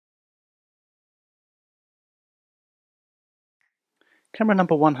Camera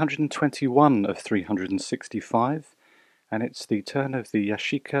number 121 of 365, and it's the turn of the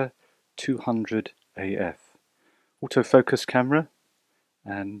Yashica 200 AF. Autofocus camera,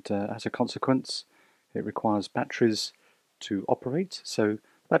 and as a consequence it requires batteries to operate. So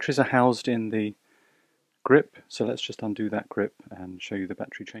batteries are housed in the grip, so let's just undo that grip and show you the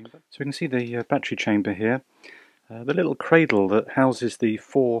battery chamber. So we can see the battery chamber here. The little cradle that houses the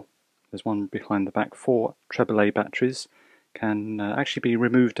there's one behind the back, 4 AAA batteries can actually be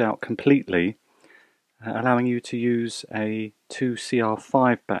removed out completely, allowing you to use a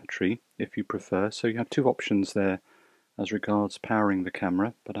 2CR5 battery if you prefer. So you have 2 options there as regards powering the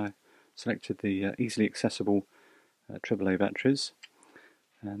camera, but I selected the easily accessible AAA batteries,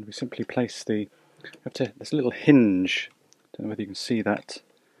 and we simply place there's a little hinge. Don't know whether you can see that.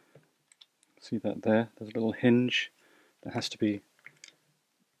 See that there? There's a little hinge that has to be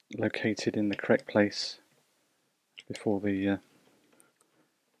located in the correct place before the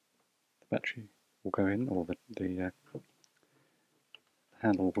battery will go in, or the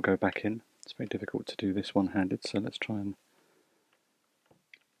handle will go back in. It's very difficult to do this one-handed, so let's try and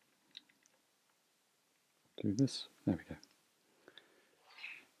do this. There we go.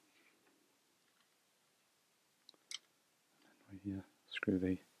 We screw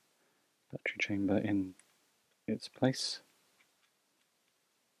the battery chamber in its place.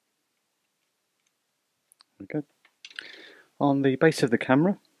 There we go. On the base of the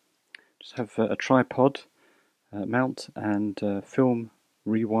camera, just have a tripod mount and film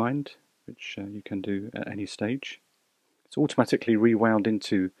rewind, which you can do at any stage. It's automatically rewound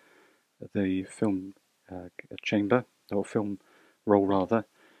into the film chamber, or film roll rather,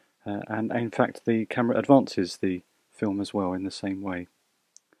 and in fact the camera advances the film as well in the same way.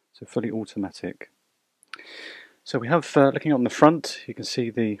 So fully automatic. So we have, looking on the front, you can see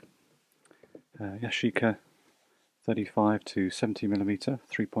the Yashica 35 to 70mm,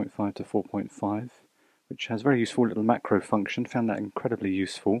 3.5 to 4.5, which has very useful little macro function. Found that incredibly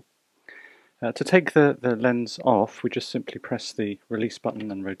useful. To take the lens off, we just simply press the release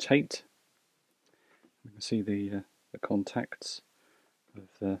button and rotate. We can see the contacts of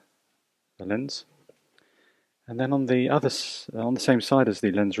the lens. And then on the same side as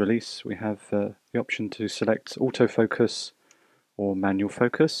the lens release, we have the option to select autofocus or manual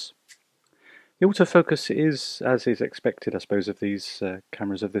focus. The autofocus is, as is expected, I suppose, of these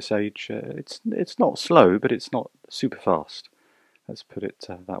cameras of this age. It's not slow, but it's not super fast. Let's put it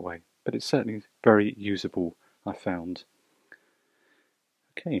that way. But it's certainly very usable, I found.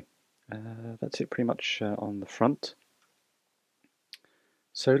 Okay, that's it pretty much on the front.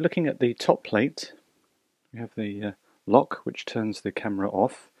 So looking at the top plate, we have the lock, which turns the camera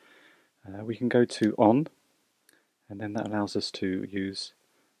off. We can go to on, and then that allows us to use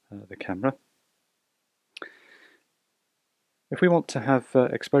the camera. If we want to have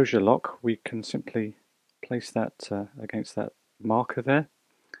exposure lock, we can simply place that against that marker there,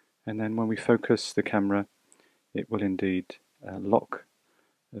 and then when we focus the camera, it will indeed lock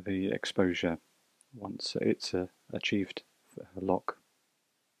the exposure once it's achieved a lock.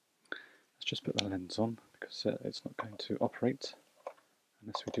 Let's just put the lens on, because it's not going to operate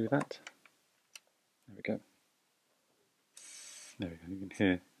unless we do that. There we go. There we go. You can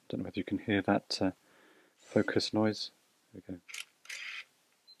hear, I don't know whether you can hear that focus noise. There we go.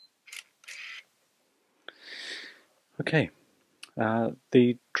 Okay,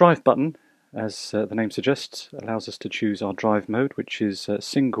 the drive button, as the name suggests, allows us to choose our drive mode, which is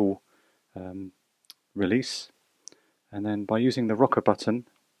single release, and then by using the rocker button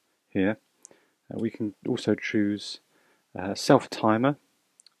here, we can also choose self-timer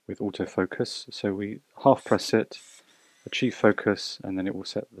with autofocus. So we half press it, achieve focus, and then it will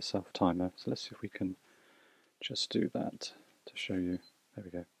set the self-timer. So let's see if we can just do that to show you. There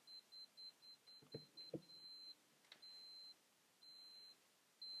we go.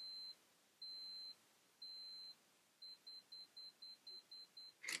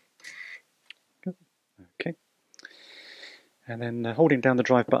 Okay. And then holding down the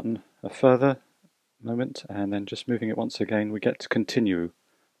drive button a further moment, and then just moving it once again, we get to continual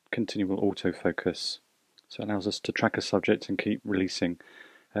autofocus. So it allows us to track a subject and keep releasing.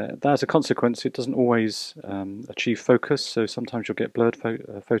 As a consequence, it doesn't always achieve focus, so sometimes you'll get blurred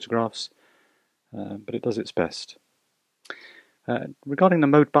photographs, but it does its best. Regarding the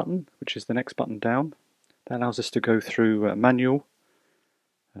mode button, which is the next button down, that allows us to go through manual,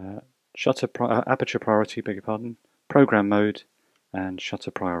 aperture priority, beg your pardon, program mode, and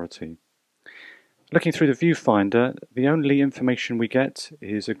shutter priority. Looking through the viewfinder, the only information we get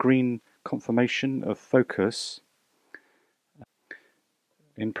is a green confirmation of focus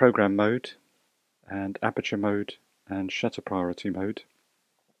in program mode and aperture mode and shutter priority mode.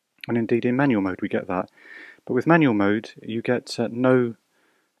 And indeed in manual mode we get that. But with manual mode you get no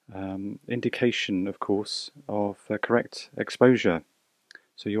indication, of course, of correct exposure.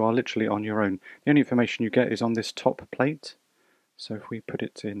 So you are literally on your own. The only information you get is on this top plate. So if we put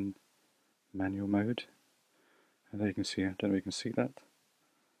it in manual mode, and there you can see, I don't know if you can see that,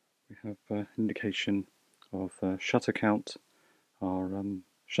 we have indication of shutter count, our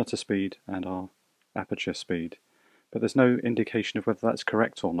shutter speed and our aperture speed. But there's no indication of whether that's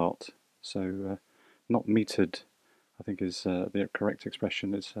correct or not. So not metered, I think is the correct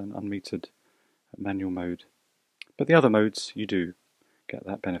expression. Is an unmetered manual mode. But the other modes you do get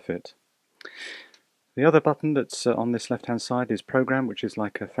that benefit. The other button that's on this left hand side is program, which is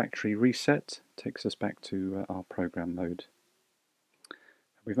like a factory reset. Takes us back to our program mode.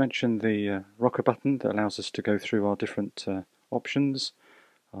 We've mentioned the rocker button that allows us to go through our different options.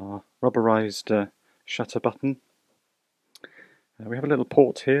 Our rubberized shutter button. We have a little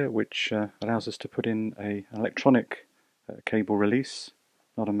port here which allows us to put in an electronic cable release,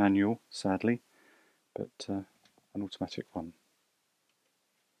 not a manual sadly, but an automatic one.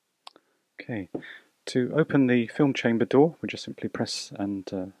 Okay, to open the film chamber door we just simply press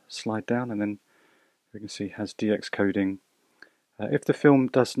and slide down, and then we can see it has DX coding. If the film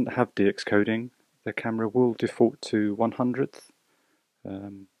doesn't have DX coding, the camera will default to 100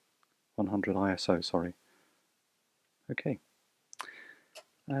 ISO, sorry. Okay.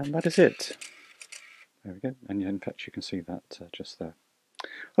 And that is it. There we go, and in fact you can see that just there.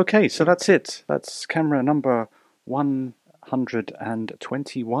 Okay, so that's it. That's camera number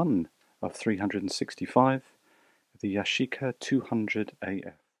 121 of 365, the Yashica 200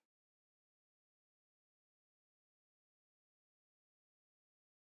 AF.